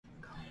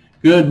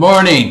Good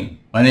morning.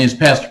 My name is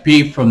Pastor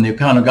P from the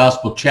Oconto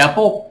Gospel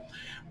Chapel.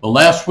 Well,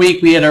 last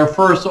week we had our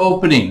first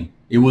opening.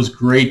 It was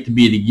great to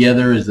be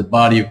together as the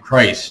body of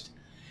Christ.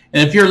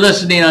 And if you're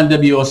listening on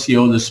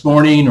WOCO this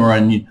morning or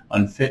on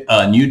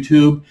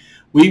YouTube,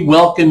 we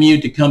welcome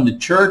you to come to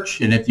church.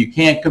 And if you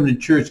can't come to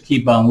church,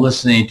 keep on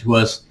listening to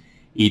us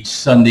each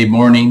Sunday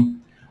morning,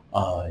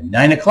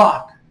 9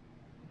 o'clock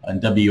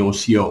on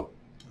WOCO.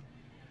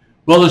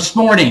 Well, this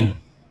morning,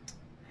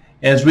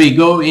 as we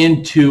go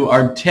into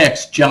our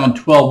text, John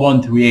 12,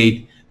 1 through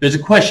 8, there's a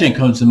question that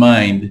comes to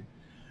mind.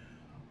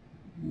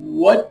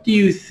 What do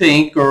you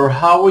think, or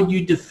how would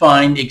you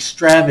define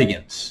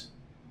extravagance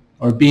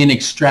or being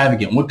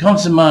extravagant? What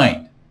comes to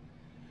mind?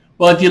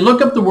 Well, if you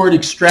look up the word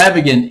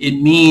extravagant,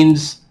 it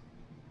means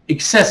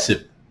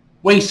excessive,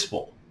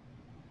 wasteful,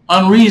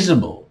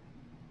 unreasonable,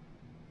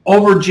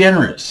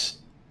 overgenerous,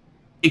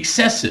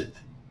 excessive.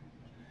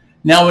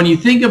 Now, when you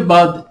think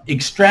about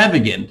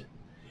extravagant,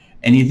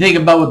 and you think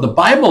about what the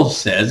Bible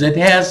says, it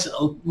has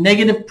a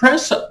negative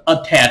press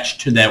attached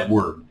to that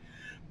word.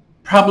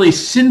 Probably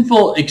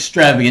sinful,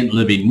 extravagant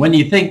living. When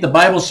you think the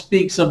Bible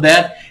speaks of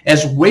that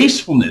as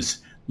wastefulness.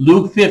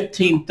 Luke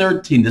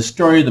 15:13, the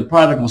story of the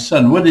prodigal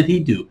son. What did he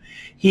do?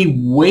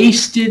 He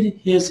wasted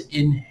his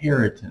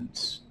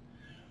inheritance.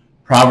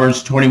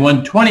 Proverbs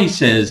 21:20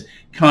 says,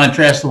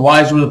 contrast the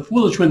wise with the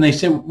foolish when they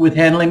say with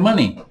handling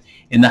money.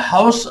 In the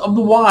house of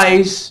the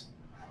wise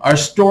are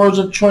stores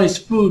of choice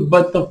food,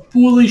 but the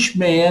foolish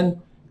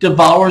man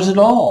devours it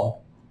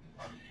all.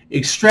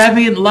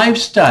 Extravagant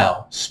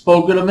lifestyle,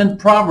 spoken of in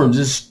Proverbs,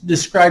 is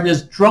described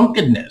as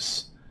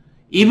drunkenness,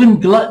 even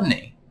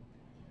gluttony.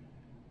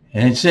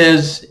 And it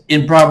says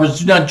in Proverbs,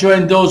 do not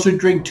join those who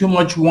drink too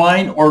much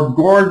wine or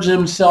gorge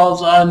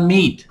themselves on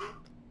meat.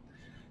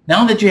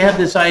 Now that you have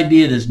this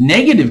idea, this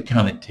negative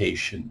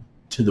connotation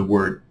to the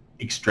word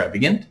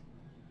extravagant,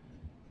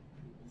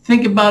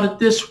 think about it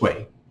this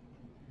way.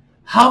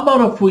 How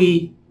about if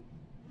we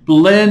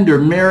blend or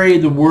marry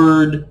the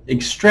word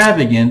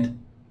extravagant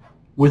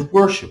with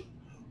worship?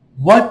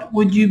 What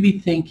would you be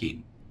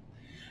thinking?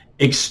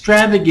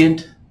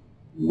 Extravagant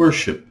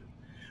worship.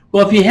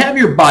 Well, if you have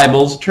your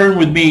Bibles, turn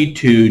with me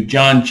to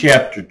John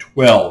chapter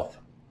 12.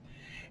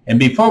 And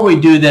before we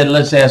do that,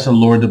 let's ask the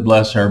Lord to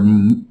bless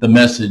the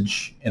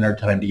message and our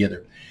time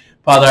together.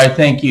 Father, I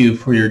thank you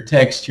for your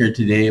text here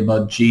today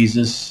about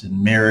Jesus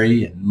and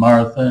Mary and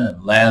Martha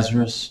and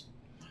Lazarus.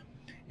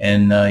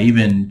 And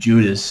even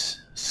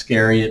Judas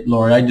Iscariot.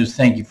 Lord, I just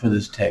thank you for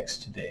this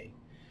text today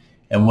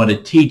and what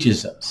it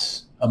teaches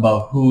us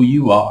about who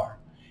you are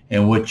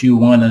and what you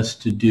want us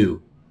to do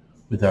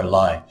with our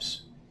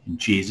lives. In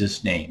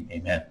Jesus' name,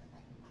 amen.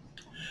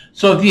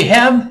 So if you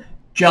have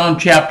John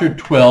chapter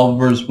 12,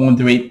 verse 1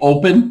 through 8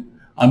 open,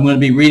 I'm going to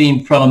be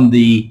reading from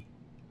the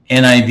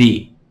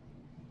NIV.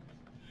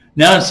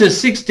 Now it says,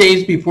 6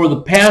 days before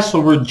the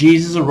Passover,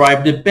 Jesus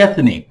arrived at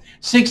Bethany.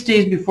 6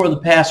 days before the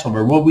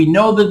Passover. Well, we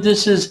know that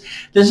this is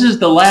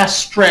the last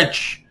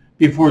stretch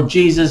before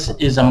Jesus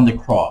is on the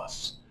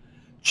cross.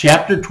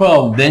 Chapter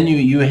 12, then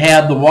you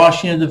have the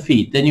washing of the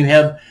feet. Then you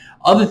have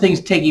other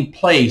things taking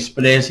place.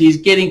 But as he's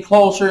getting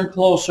closer and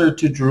closer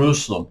to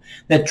Jerusalem,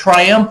 that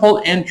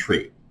triumphal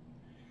entry.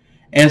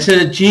 And so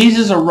that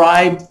Jesus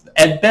arrived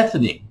at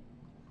Bethany.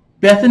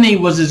 Bethany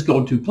was his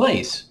go-to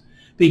place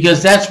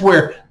because that's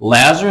where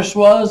Lazarus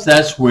was.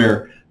 That's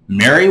where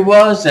Mary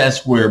was.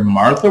 That's where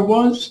Martha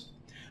was.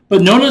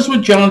 But notice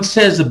what John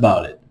says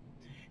about it.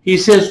 He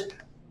says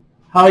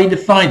how he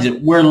defines it.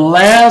 Where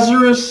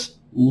Lazarus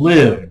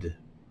lived,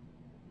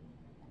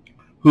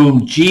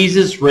 whom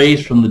Jesus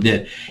raised from the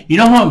dead. You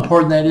know how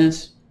important that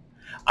is?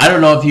 I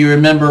don't know if you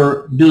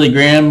remember Billy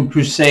Graham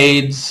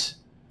crusades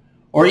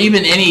or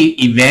even any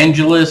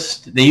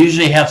evangelist. They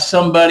usually have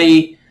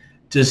somebody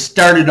to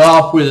start it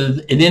off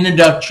with an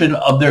introduction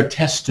of their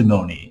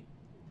testimony.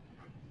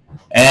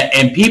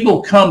 And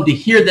people come to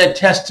hear that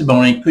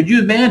testimony. Could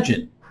you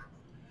imagine?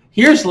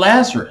 Here's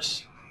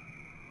Lazarus.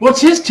 What's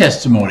his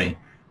testimony?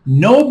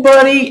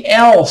 Nobody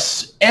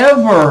else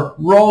ever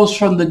rose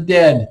from the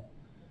dead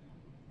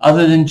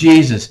other than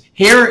Jesus.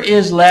 Here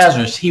is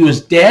Lazarus. He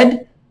was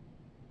dead.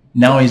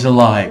 Now he's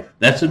alive.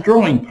 That's a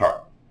drawing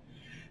part.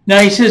 Now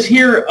he says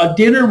here, a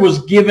dinner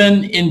was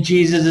given in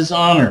Jesus'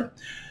 honor.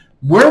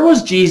 Where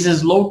was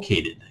Jesus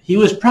located? He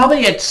was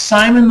probably at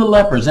Simon the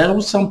leper's. That's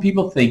what some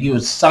people think. He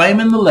was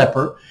Simon the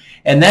leper.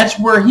 And that's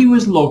where he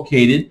was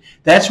located.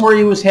 That's where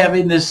he was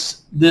having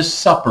this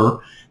supper,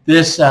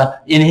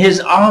 in his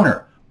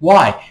honor.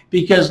 Why?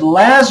 Because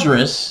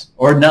Lazarus,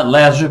 or not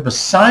Lazarus, but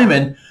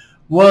Simon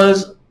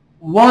was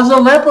a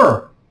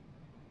leper.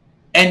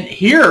 And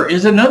here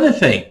is another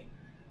thing.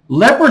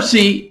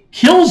 Leprosy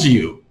kills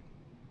you.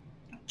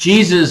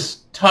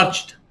 Jesus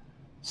touched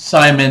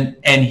Simon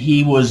and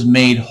he was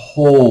made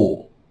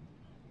whole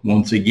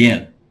once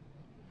again.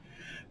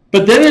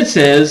 But then it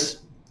says,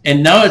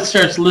 and now it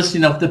starts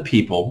listing off the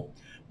people.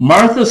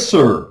 Martha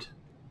served.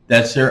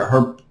 That's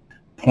her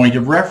point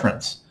of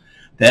reference.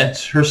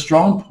 That's her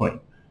strong point.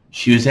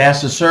 She was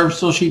asked to serve,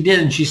 so she did,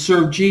 and she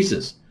served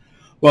Jesus.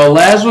 while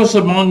Lazarus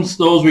amongst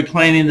those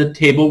reclining at the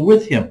table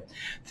with him.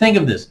 Think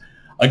of this.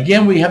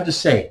 Again, we have to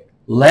say,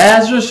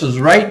 Lazarus was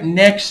right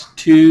next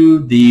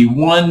to the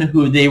one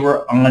who they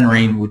were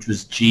honoring, which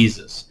was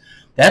Jesus.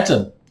 That's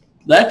a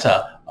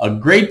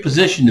great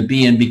position to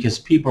be in because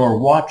people are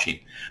watching.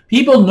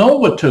 People know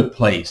what took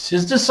place.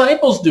 His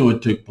disciples knew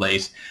what took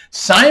place.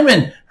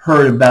 Simon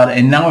heard about it,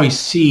 and now he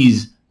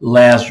sees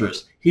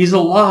Lazarus. He's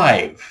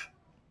alive.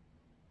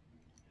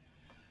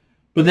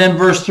 But then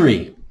verse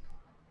 3.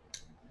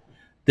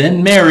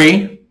 Then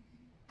Mary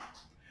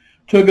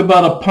took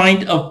about a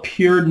pint of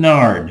pure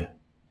nard.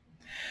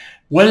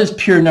 What is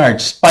pure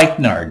nard?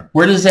 Spikenard.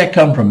 Where does that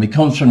come from? It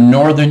comes from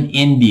northern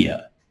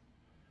India.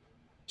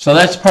 So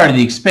that's part of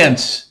the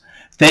expense.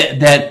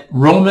 That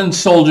Roman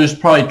soldiers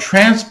probably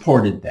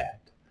transported that.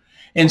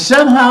 And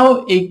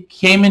somehow it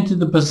came into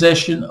the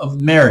possession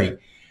of Mary.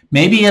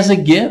 Maybe as a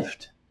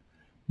gift.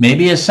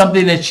 Maybe as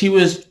something that she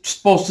was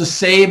supposed to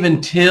save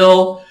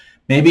until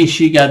maybe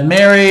she got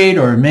married,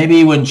 or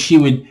maybe when she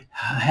would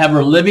have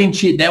her living,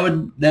 that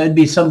would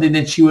be something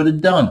that she would have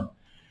done.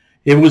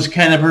 It was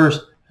kind of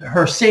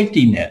her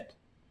safety net.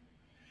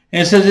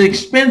 And it says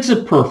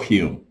expensive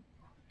perfume.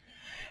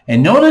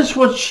 And notice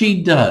what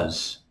she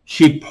does.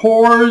 She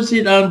pours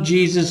it on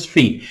Jesus'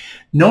 feet.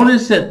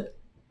 Notice that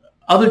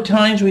other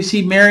times we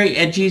see Mary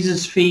at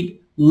Jesus'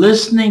 feet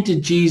listening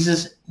to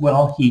Jesus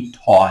while he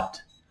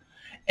taught,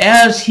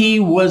 as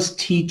he was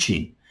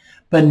teaching.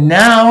 But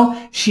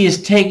now she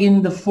is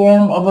taking the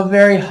form of a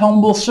very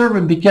humble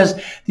servant, because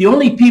the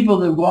only people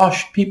that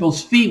washed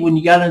people's feet when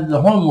you got into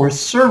the home were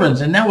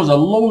servants, and that was a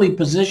lowly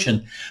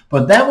position.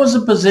 But that was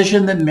a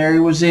position that Mary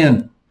was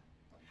in.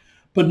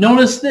 But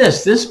notice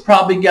this. This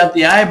probably got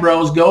the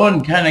eyebrows going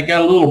and kind of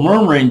got a little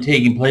murmuring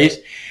taking place,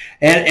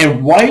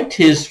 and wiped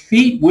his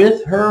feet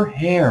with her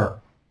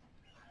hair.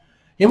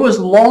 It was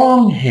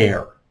long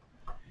hair.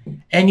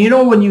 And you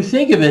know, when you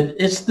think of it,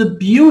 it's the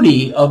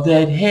beauty of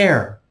that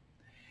hair.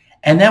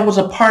 And that was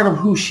a part of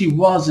who she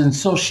was, and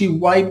so she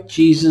wiped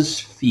Jesus'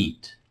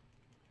 feet.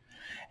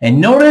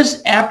 And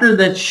notice after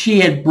that she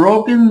had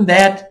broken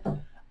that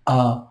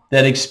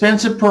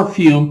expensive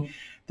perfume,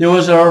 there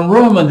was an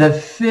aroma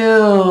that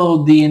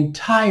filled the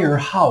entire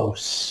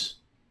house.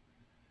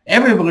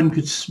 Everyone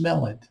could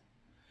smell it.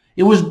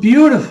 It was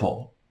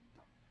beautiful.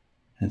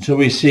 And so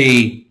we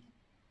see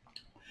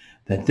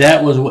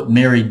that was what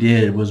Mary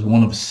did. It was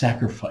one of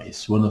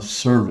sacrifice, one of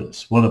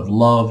service, one of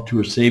love to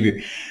her Savior.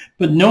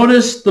 But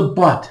notice the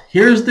but.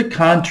 Here's the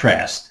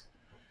contrast.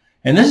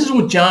 And this is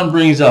what John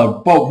brings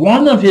out. But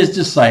one of his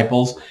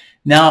disciples,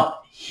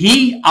 now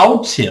he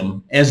outs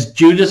him as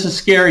Judas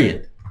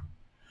Iscariot,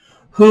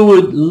 who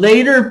would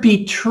later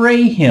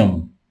betray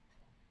him.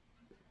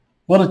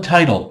 What a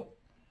title.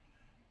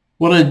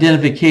 What an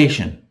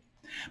identification.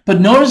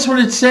 But notice what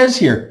it says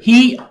here.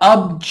 He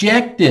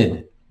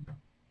objected.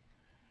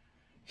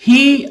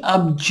 He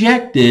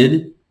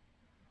objected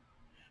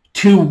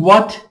to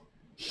what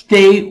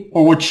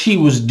she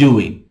was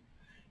doing.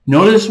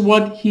 Notice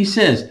what he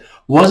says.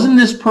 Wasn't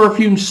this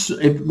perfume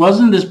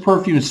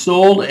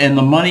sold and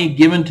the money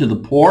given to the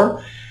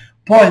poor?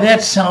 Boy,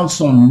 that sounds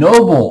so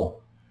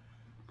noble.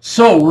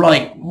 So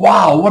like,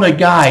 wow, what a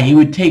guy. He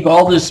would take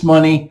all this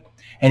money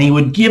and he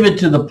would give it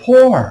to the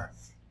poor.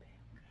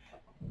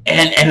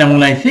 And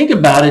when I think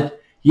about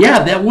it,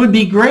 yeah, that would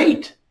be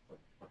great.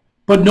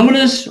 But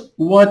notice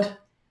what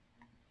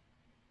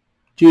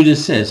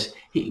Judas says.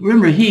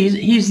 Remember,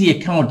 he's the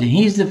accountant.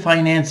 He's the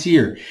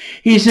financier.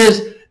 He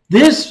says,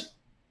 this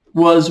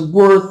was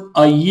worth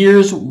a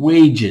year's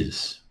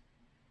wages.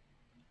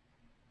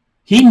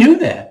 He knew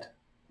that.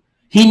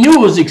 He knew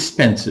it was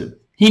expensive.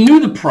 He knew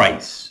the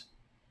price.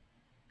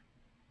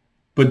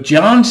 But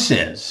John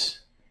says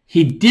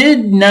he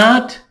did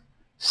not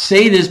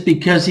say this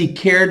because he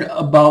cared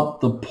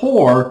about the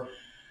poor,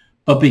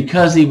 but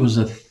because he was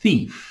a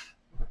thief.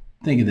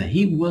 Think of that.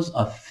 He was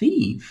a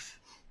thief.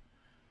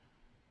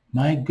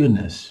 My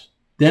goodness.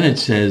 Then it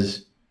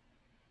says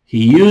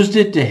he used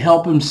it to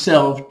help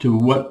himself to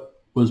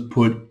what was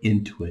put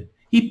into it.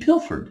 He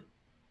pilfered.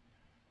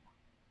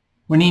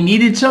 When he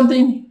needed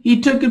something,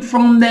 he took it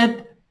from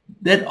that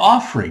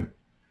offering.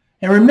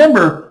 And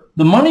remember,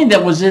 the money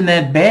that was in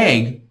that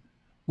bag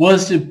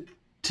was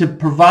to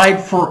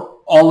provide for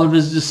all of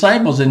his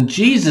disciples and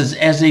Jesus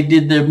as they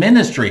did their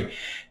ministry.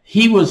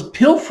 He was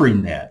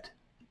pilfering that.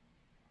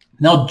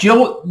 Now,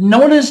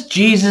 notice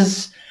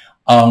Jesus'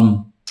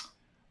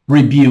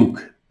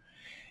 rebuke.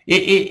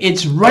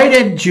 It's right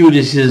at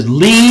Judas. Says,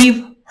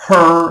 leave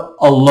her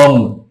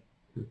alone.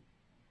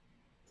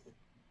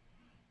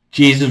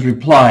 Jesus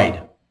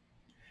replied.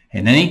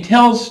 And then he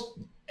tells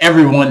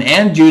everyone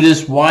and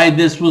Judas why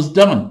this was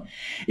done.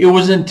 It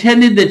was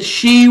intended that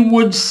she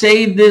would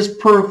save this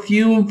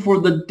perfume for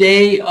the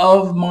day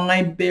of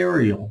my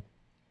burial.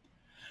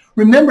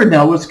 Remember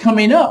now what's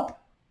coming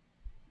up.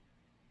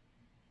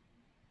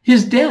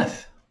 His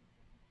death,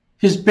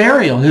 his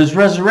burial, his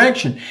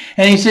resurrection.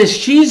 And he says,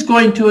 she's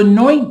going to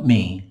anoint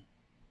me.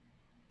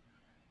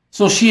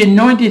 So she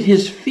anointed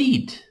his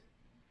feet.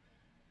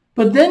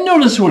 But then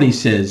notice what he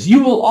says.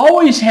 You will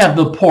always have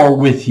the poor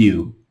with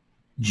you,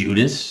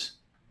 Judas,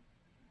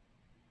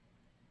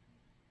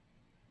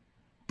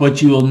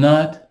 but you will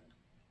not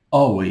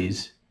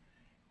always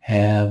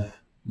have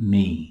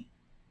me.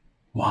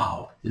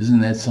 Wow, isn't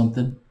that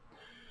something?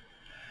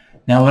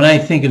 Now, when I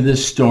think of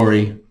this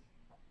story,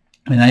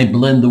 and I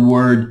blend the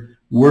word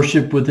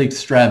worship with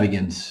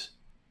extravagance,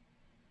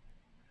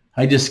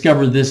 I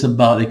discovered this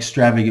about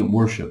extravagant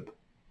worship.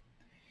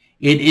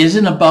 It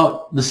isn't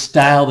about the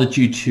style that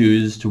you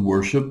choose to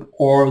worship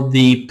or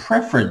the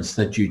preference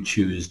that you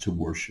choose to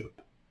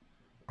worship.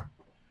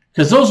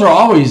 Because those are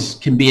always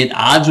can be at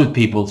odds with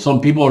people. Some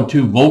people are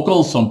too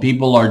vocal. Some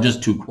people are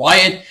just too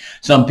quiet.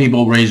 Some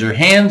people raise their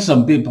hands.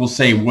 Some people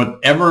say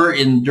whatever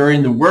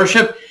during the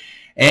worship.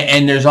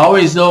 And there's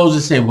always those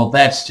that say, well,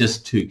 that's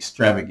just too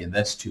extravagant.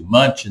 That's too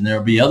much. And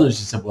there'll be others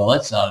that say, well,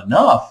 that's not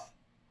enough.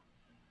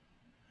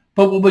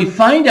 But what we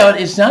find out,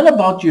 it's not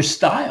about your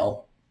style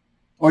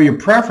or your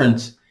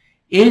preference.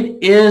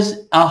 It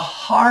is a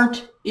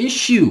heart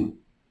issue.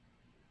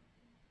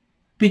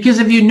 Because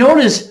if you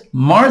notice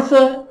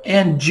Martha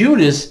and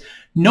Judas,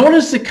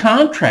 notice the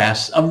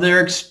contrast of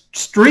their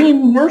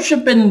extreme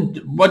worship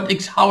and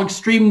how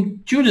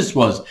extreme Judas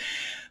was.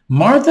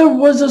 Martha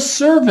was a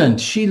servant.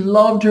 She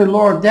loved her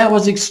Lord. That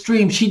was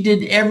extreme. She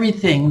did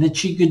everything that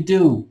she could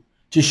do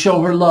to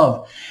show her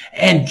love.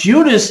 And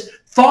Judas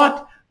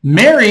thought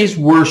Mary's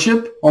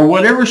worship, or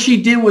whatever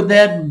she did with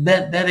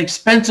that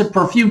expensive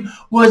perfume,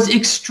 was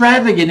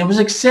extravagant. It was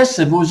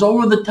excessive. It was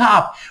over the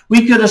top.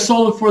 We could have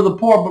sold it for the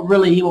poor, but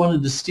really he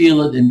wanted to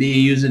steal it and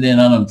use it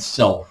on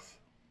himself.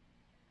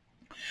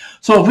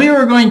 So if we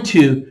were going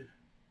to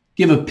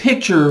give a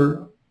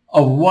picture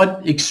of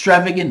what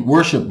extravagant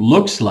worship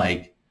looks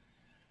like,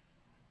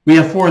 we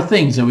have four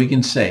things that we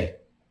can say.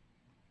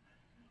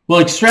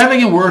 Well,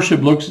 extravagant worship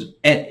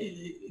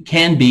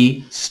can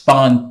be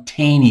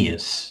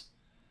spontaneous.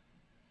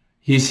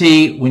 You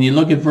see, when you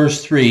look at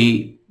verse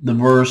 3, the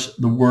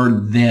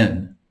word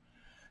then.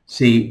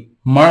 See,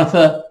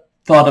 Martha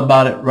thought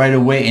about it right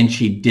away and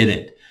she did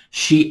it.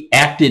 She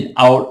acted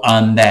out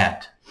on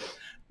that.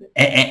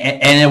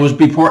 And it was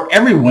before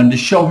everyone to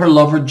show her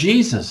love for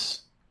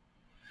Jesus.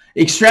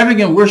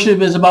 Extravagant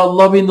worship is about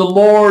loving the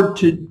Lord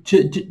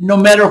to no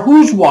matter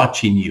who's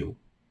watching you.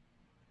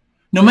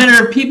 No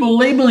matter if people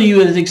label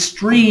you as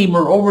extreme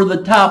or over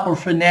the top or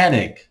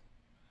fanatic.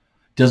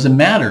 Doesn't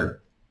matter.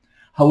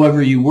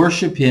 However you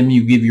worship him,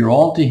 you give your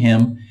all to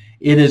him,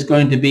 it is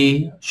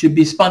should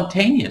be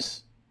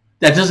spontaneous.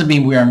 That doesn't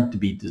mean we aren't to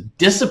be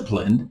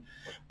disciplined,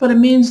 but it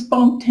means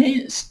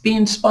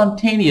being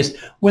spontaneous.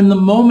 When the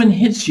moment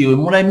hits you,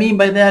 and what I mean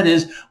by that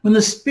is when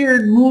the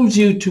Spirit moves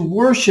you to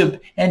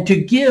worship and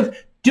to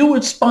give, do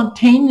it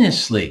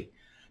spontaneously.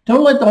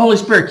 Don't let the Holy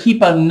Spirit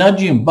keep on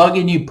nudging and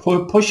bugging you,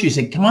 push you,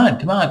 say, come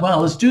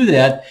on, let's do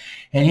that.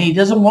 And he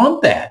doesn't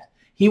want that.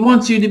 He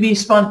wants you to be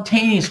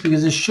spontaneous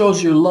because it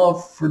shows your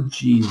love for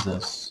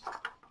Jesus.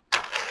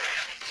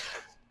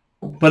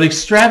 But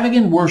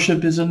extravagant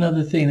worship is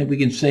another thing that we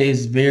can say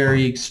is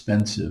very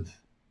expensive.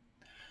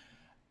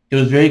 It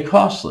was very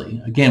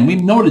costly. Again,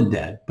 we've noted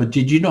that. But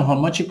did you know how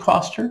much it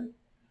cost her?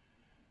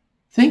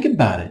 Think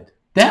about it.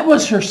 That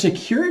was her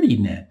security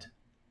net.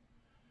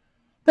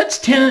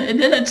 That's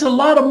a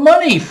lot of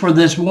money for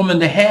this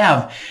woman to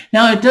have.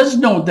 Now, it does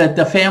note that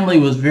the family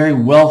was very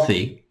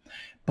wealthy.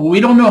 But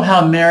we don't know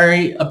how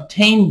Mary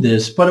obtained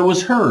this, but it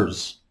was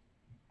hers.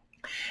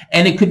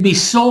 And it could be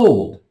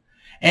sold.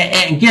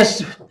 And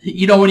guess,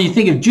 when you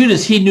think of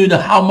Judas, he knew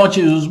how much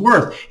it was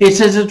worth. It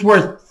says it's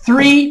worth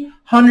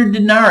 300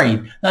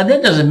 denarii. Now,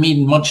 that doesn't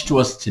mean much to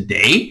us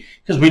today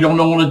because we don't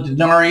know what a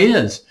denarii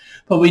is.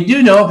 But we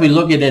do know if we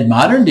look at it in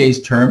modern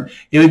day's term,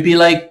 it would be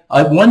like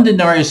one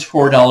denarii is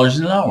 $4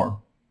 an hour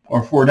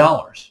or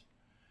 $4.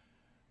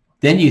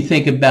 Then you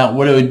think about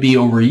what it would be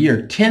over a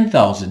year,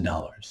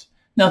 $10,000.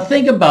 Now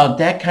think about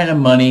that kind of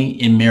money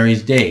in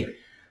Mary's day.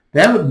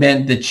 That would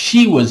meant that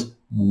she was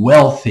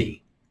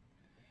wealthy.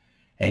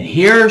 And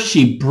here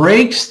she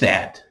breaks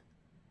that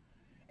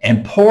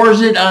and pours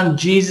it on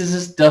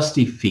Jesus'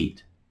 dusty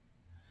feet.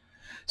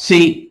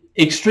 See,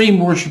 extreme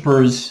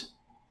worshipers,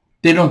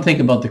 they don't think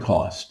about the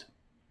cost.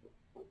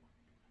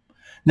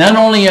 Not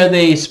only are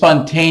they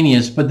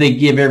spontaneous, but they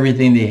give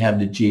everything they have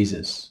to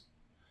Jesus.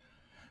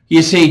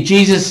 You see,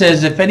 Jesus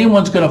says, if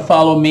anyone's going to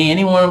follow me,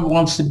 anyone who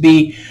wants to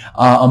be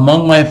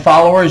among my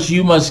followers,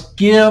 you must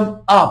give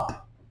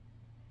up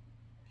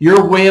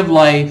your way of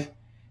life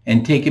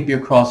and take up your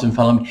cross and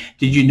follow me.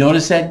 Did you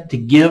notice that? To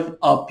give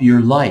up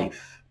your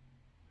life.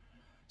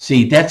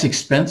 See, that's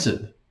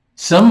expensive.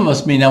 Some of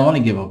us may not want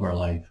to give up our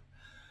life.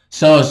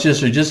 Some of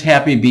us are just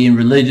happy being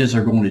religious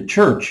or going to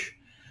church.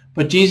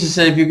 But Jesus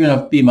said, if you're going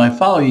to be my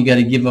follower, you got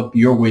to give up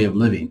your way of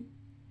living.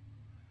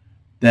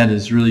 That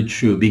is really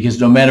true, because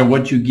no matter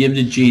what you give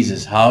to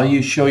Jesus, how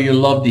you show your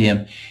love to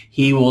him,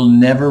 he will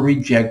never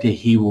reject it.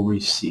 He will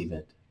receive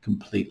it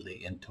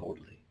completely and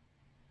totally.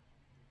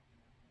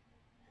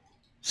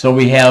 So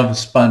we have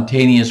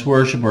spontaneous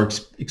worship, or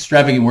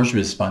extravagant worship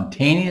is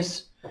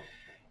spontaneous.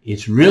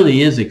 It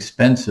really is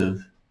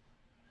expensive,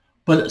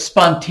 But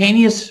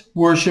spontaneous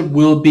worship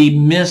will be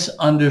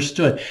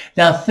misunderstood.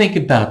 Now think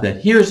about that.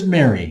 Here's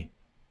Mary,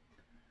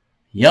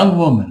 a young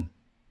woman.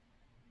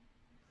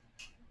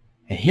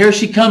 And here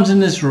she comes in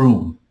this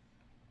room.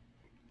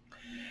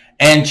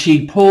 And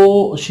she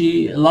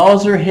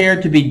allows her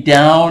hair to be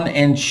down,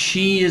 and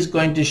she is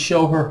going to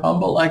show her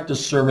humble act of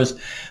service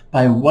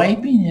by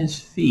wiping his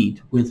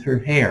feet with her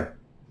hair.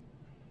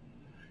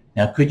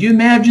 Now, could you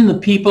imagine the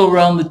people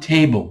around the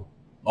table,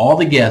 all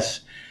the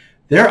guests,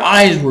 their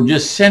eyes were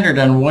just centered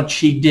on what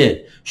she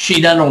did. She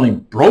not only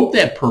broke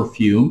that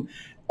perfume,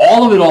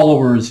 all of it all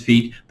over his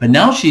feet, but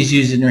now she's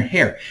using her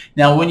hair.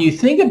 Now, when you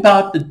think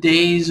about the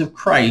days of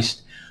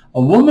Christ,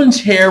 a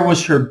woman's hair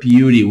was her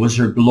beauty, was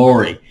her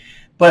glory.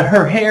 But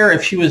her hair,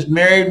 if she was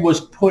married,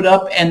 was put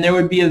up and there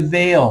would be a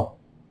veil.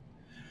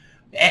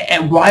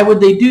 And why would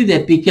they do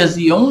that? Because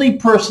the only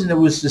person that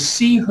was to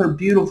see her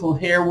beautiful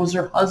hair was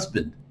her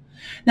husband.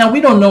 Now,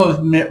 we don't know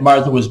if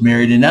Martha was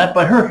married or not,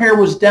 but her hair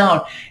was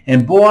down.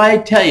 And boy, I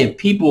tell you,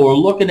 people were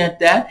looking at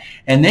that,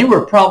 and they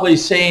were probably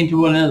saying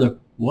to one another,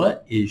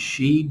 what is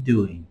she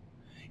doing?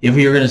 If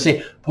you're going to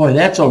say, boy,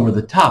 that's over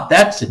the top.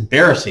 That's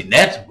embarrassing.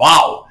 That's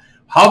wow.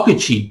 How could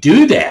she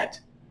do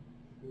that?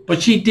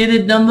 But she did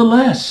it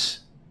nonetheless.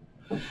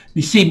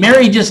 You see,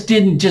 Mary just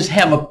didn't just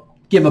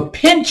give a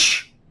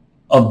pinch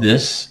of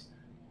this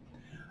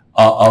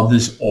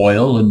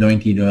oil,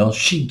 anointing oil.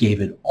 She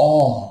gave it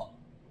all.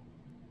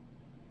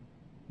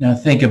 Now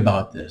think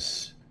about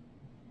this.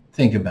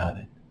 Think about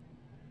it.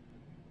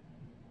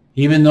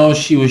 Even though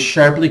she was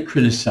sharply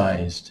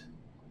criticized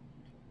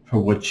for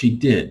what she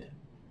did,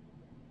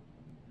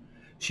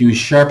 she was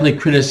sharply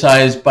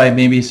criticized by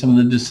maybe some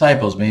of the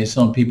disciples, maybe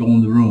some people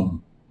in the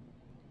room.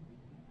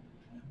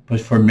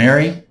 But for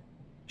Mary,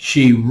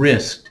 she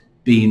risked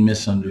being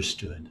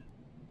misunderstood.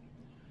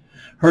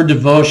 Her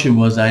devotion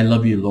was, I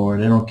love you, Lord.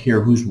 I don't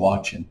care who's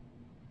watching.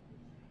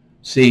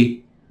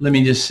 See, let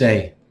me just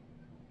say,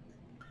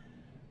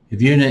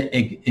 if you're an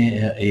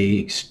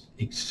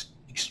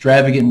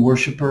extravagant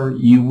worshiper,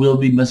 you will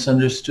be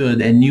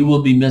misunderstood, and you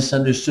will be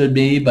misunderstood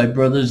maybe by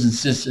brothers and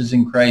sisters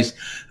in Christ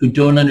who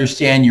don't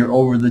understand your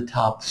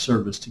over-the-top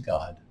service to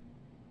God.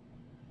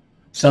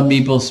 Some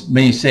people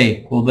may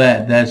say, well,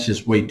 that's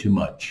just way too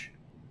much.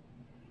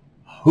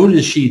 Who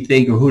does she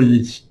think, or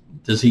who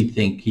does he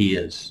think he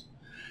is?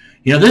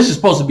 You know, this is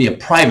supposed to be a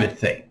private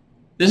thing.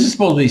 This is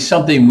supposed to be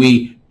something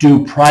we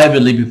do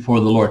privately before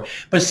the Lord.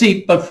 But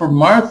see, for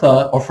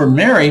Martha or for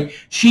Mary,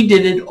 she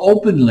did it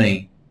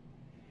openly.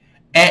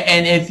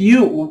 And if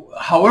you,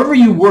 however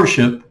you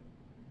worship,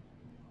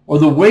 or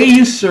the way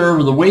you serve,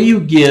 or the way you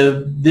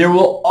give, there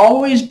will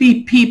always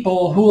be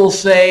people who will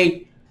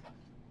say,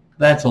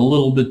 that's a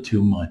little bit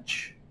too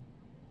much.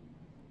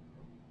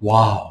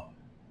 Wow.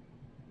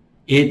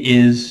 It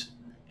is,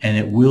 and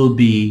it will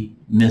be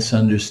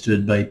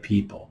misunderstood by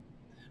people.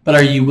 But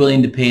are you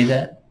willing to pay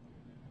that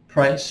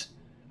price?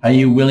 Are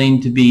you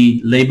willing to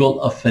be labeled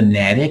a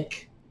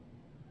fanatic?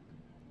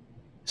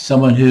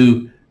 Someone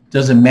who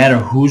doesn't matter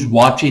who's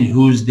watching,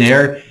 who's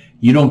there.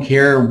 You don't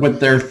care what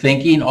they're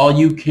thinking. All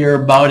you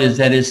care about is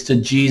that it's to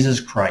Jesus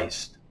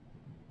Christ.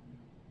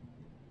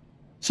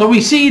 So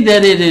we see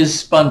that it is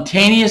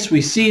spontaneous.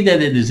 We see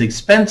that it is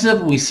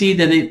expensive. We see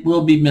that it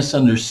will be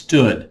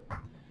misunderstood.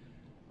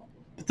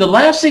 But the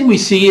last thing we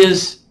see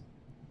is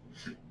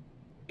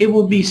it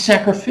will be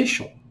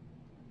sacrificial.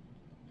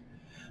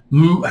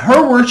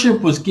 Her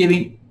worship was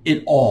giving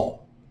it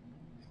all.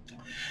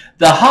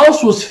 The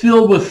house was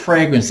filled with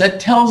fragrance. That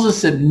tells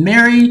us that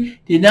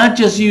Mary did not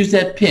just use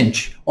that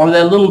pinch or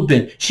that little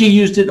bit. She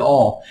used it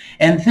all.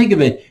 And think of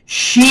it.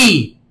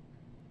 She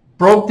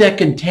broke that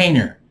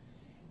container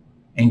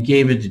and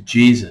gave it to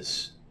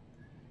Jesus.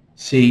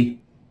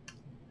 See,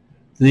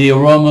 the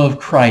aroma of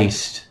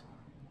Christ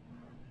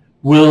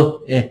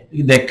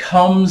that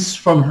comes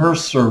from her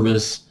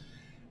service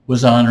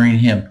was honoring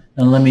him.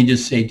 And let me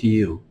just say to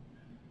you,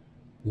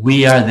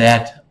 we are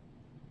that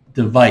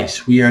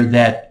device. We are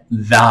that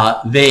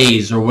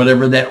vase or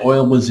whatever that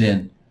oil was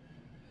in.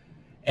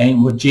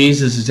 And what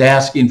Jesus is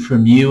asking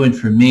from you and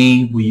from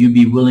me, will you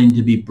be willing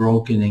to be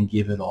broken and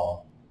give it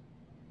all?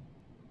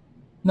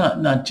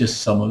 Not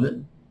just some of it.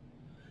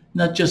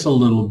 Not just a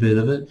little bit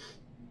of it.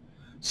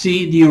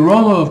 See, the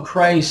aroma of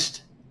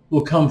Christ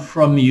will come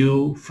from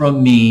you,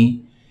 from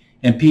me,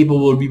 and people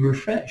will be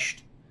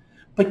refreshed.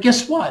 But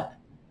guess what?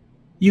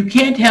 You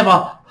can't have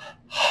a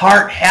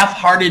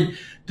half-hearted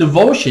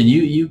devotion.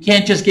 You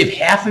can't just give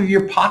half of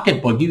your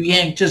pocketbook. You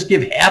can't just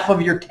give half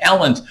of your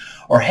talents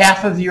or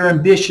half of your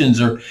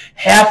ambitions or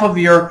half of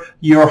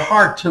your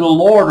heart to the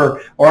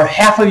Lord or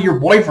half of your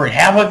boyfriend,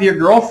 half of your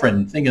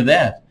girlfriend. Think of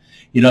that.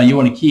 You know, you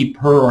want to keep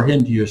her or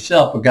him to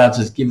yourself, but God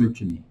says, give her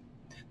to me.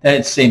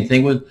 That's the same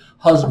thing with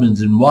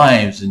husbands and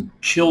wives and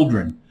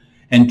children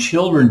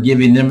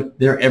giving them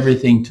their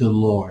everything to the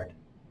Lord.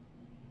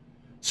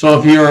 So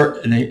if you're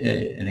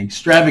an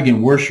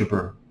extravagant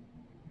worshiper,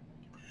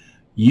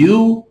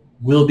 you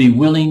will be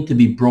willing to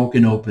be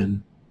broken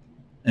open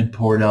and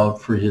poured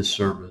out for his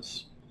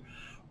service,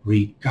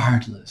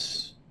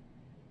 regardless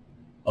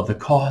of the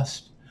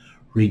cost,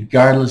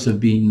 regardless of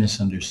being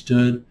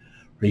misunderstood,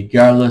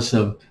 regardless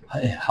of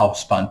how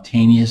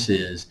spontaneous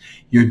it is.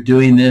 You're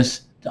doing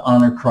this to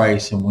honor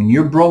Christ. And when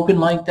you're broken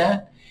like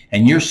that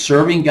and you're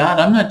serving God,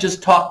 I'm not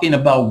just talking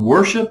about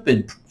worship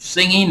and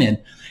singing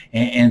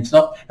and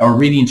stuff or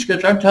reading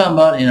scripture. I'm talking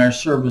about in our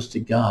service to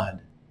God.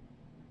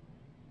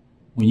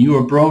 When you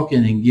are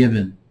broken and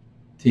given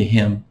to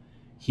him,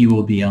 he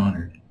will be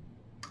honored.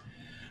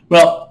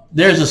 Well,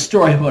 there's a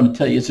story I want to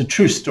tell you. It's a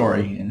true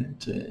story, and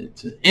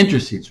it's an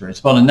interesting story. It's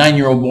about a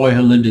 9-year-old boy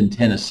who lived in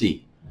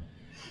Tennessee.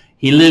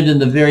 He lived in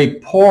the very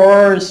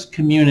poorest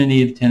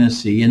community of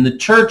Tennessee, and the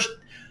church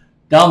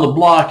down the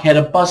block had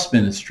a bus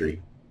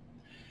ministry.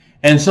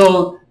 And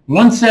so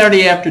one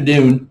Saturday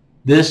afternoon,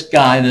 this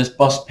guy, this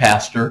bus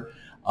pastor,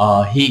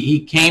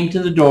 he came to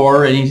the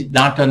door and he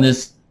knocked on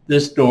this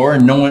door,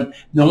 and no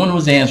one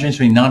was answering,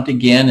 so he knocked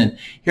again, and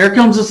here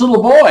comes this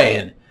little boy,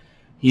 and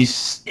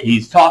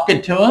he's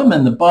talking to him,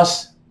 and the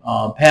bus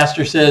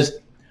pastor says,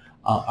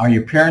 "Are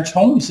your parents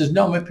home?" He says,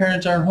 "No, my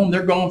parents aren't home.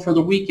 They're going for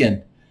the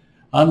weekend.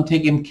 I'm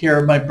taking care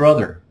of my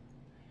brother."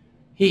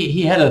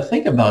 He had to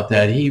think about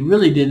that. He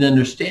really didn't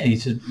understand.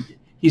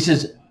 He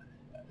says,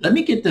 "Let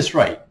me get this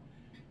right.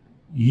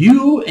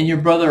 You and your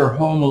brother are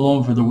home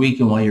alone for the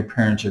weekend while your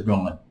parents are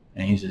gone."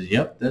 And he says,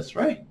 "Yep, that's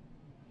right."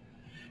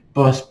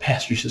 Bus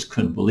pastor just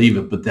couldn't believe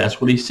it, but that's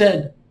what he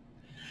said.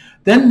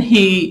 Then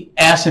he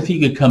asked if he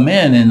could come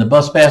in, and the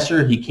bus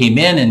pastor, he came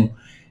in,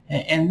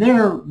 and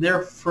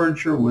their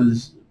furniture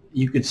was,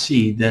 you could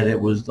see that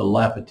it was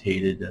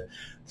dilapidated. The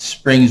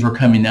springs were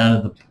coming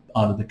out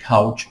of the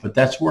couch, but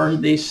that's where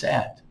they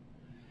sat.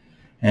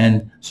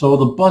 And so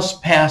the bus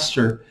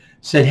pastor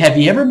said, "Have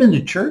you ever been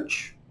to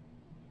church?"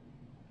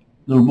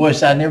 The little boy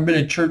said, "I've never been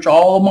to church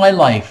all of my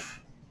life.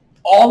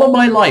 All of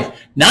my life.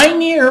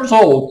 9 years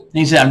old." And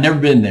he said, "I've never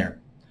been there.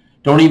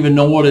 Don't even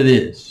know what it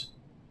is."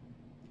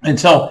 And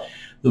so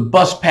the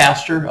bus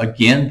pastor,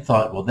 again,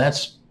 thought, well,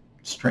 that's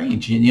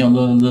strange. You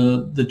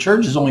know, the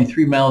church is only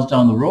 3 miles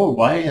down the road.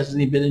 Why hasn't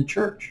he been in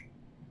church?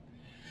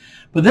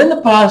 But then the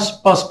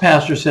bus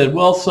pastor said,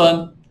 "Well,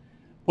 son,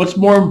 what's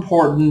more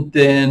important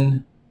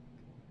than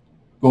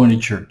going to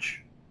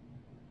church?"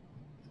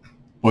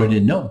 Boy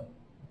didn't know.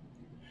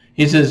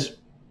 He says,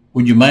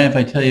 "Would you mind if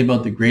I tell you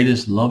about the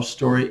greatest love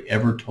story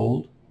ever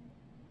told?"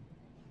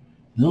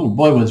 The little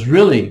boy was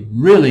really,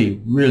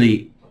 really,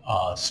 really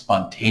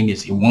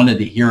spontaneous. He wanted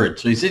to hear it.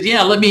 So he says,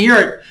 "Yeah, let me hear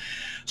it."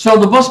 So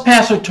the bus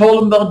pastor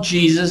told him about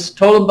Jesus,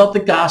 told him about the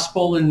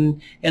gospel,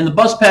 and the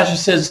bus pastor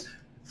says,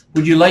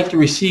 "Would you like to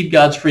receive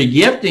God's free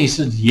gift?" And he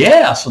says,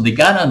 "Yeah." So they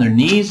got on their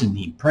knees and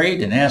he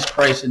prayed and asked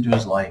Christ into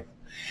his life.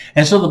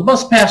 And so the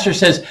bus pastor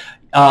says,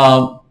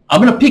 "I'm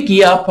going to pick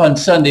you up on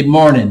Sunday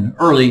morning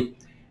early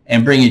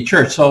and bring you to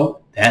church."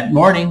 So that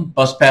morning,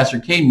 bus pastor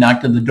came,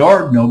 knocked on the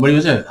door. Nobody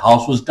was there. The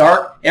house was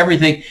dark,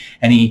 everything.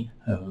 And he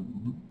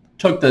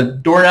took the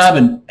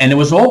doorknob and it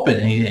was open.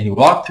 And he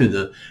walked through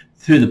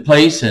the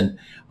place, and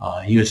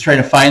he was trying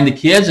to find the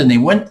kids. And he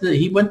went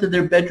to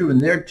their bedroom,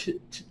 and there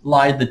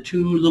lied the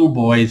 2 little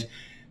boys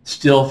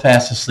still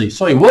fast asleep.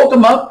 So he woke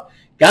them up,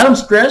 got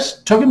them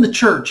dressed, took them to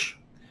church.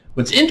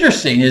 What's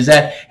interesting is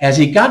that as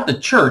he got to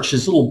church,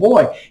 this little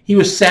boy, he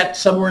was sat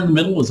somewhere in the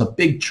middle. It was a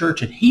big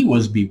church, and he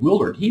was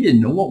bewildered. He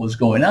didn't know what was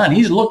going on.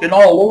 He's looking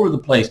all over the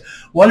place,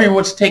 wondering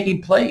what's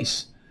taking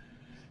place.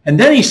 And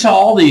then he saw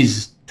all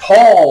these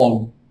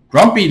tall,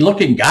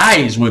 grumpy-looking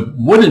guys with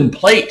wooden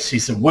plates. He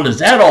said, "What is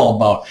that all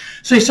about?"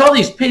 So he saw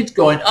these plates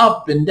going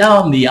up and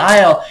down the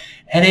aisle,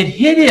 and it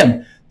hit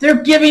him.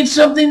 They're giving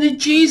something to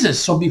Jesus.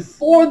 So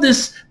before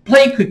this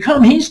plate could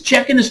come, he's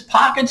checking his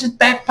pockets, his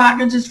back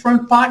pockets, his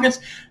front pockets.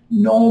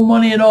 No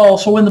money at all.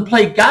 So when the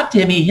plate got to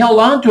him, he held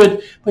on to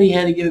it, but he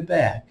had to give it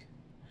back.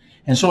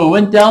 And so it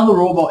went down the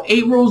row, about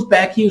 8 rows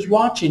back. He was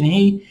watching.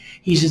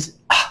 He says,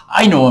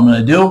 "I know what I'm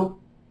going to do."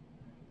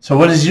 So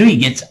what does he do? He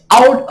gets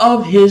out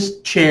of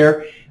his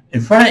chair in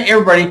front of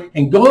everybody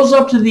and goes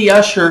up to the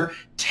usher.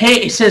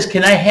 He says,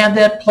 "Can I have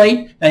that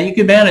plate?" Now you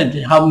can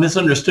imagine how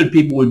misunderstood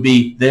people would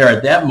be there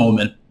at that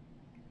moment.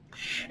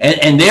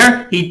 And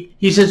there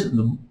he says,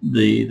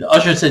 the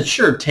usher said,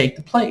 "Sure, take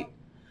the plate."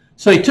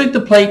 So he took the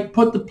plate,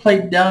 put the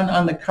plate down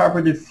on the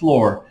carpeted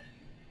floor.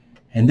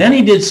 And then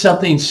he did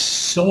something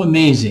so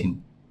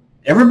amazing.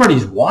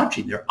 Everybody's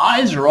watching. Their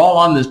eyes are all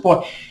on this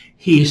boy.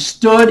 He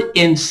stood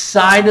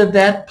inside of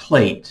that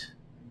plate.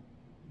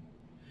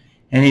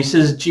 And he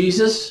says,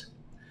 "Jesus,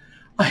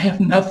 I have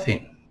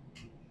nothing,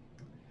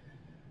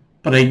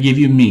 but I give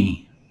you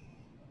me."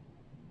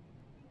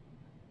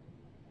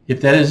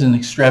 If that isn't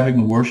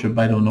extravagant worship,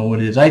 I don't know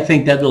what is. I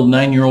think that little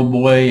 9-year-old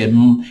boy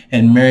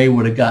and Mary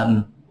would have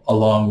gotten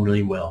along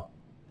really well.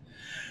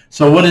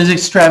 So what is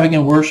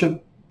extravagant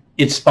worship?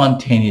 It's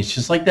spontaneous,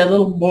 just like that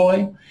little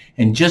boy,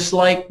 and just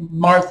like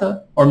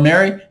Martha or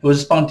Mary, it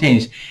was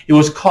spontaneous. It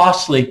was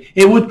costly.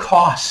 It would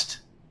cost.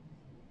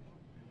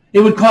 It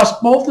would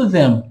cost both of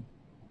them.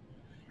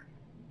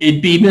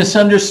 it'd be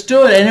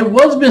misunderstood, and it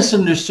was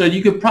misunderstood.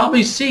 You could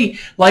probably see,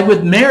 like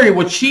with Mary,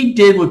 what she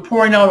did with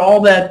pouring out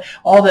all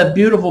that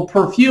beautiful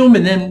perfume,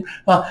 and then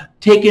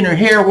taking her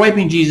hair,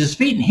 wiping Jesus'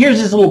 feet. And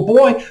here's this little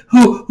boy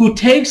who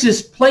takes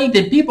his plate,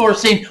 and people are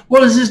saying,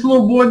 "What is this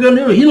little boy going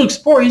to do? He looks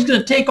poor. He's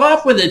going to take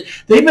off with it."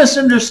 They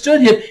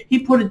misunderstood him. He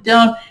put it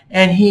down,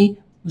 and he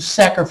was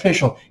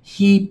sacrificial.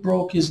 He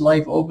broke his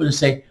life open to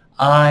say,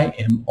 "I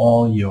am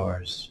all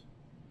yours."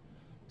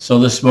 So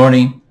this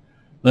morning,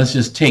 let's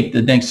just take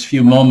the next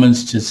few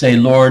moments to say,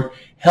 "Lord,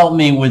 help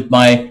me with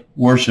my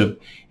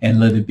worship, and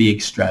let it be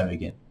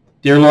extravagant."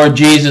 Dear Lord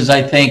Jesus,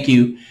 I thank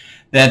you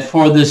that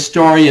for this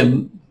story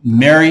of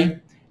Mary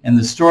and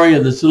the story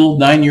of this little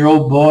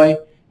 9-year-old boy,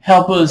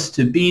 help us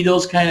to be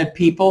those kind of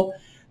people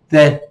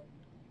that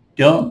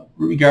don't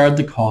regard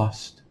the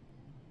cost.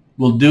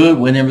 We'll do it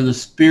whenever the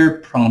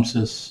Spirit prompts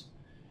us.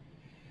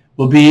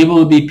 We'll be able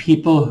to be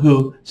people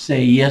who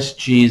say, "Yes,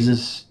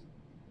 Jesus,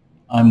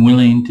 I'm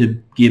willing to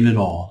give it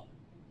all."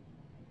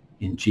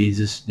 In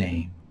Jesus'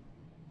 name,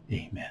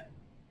 amen.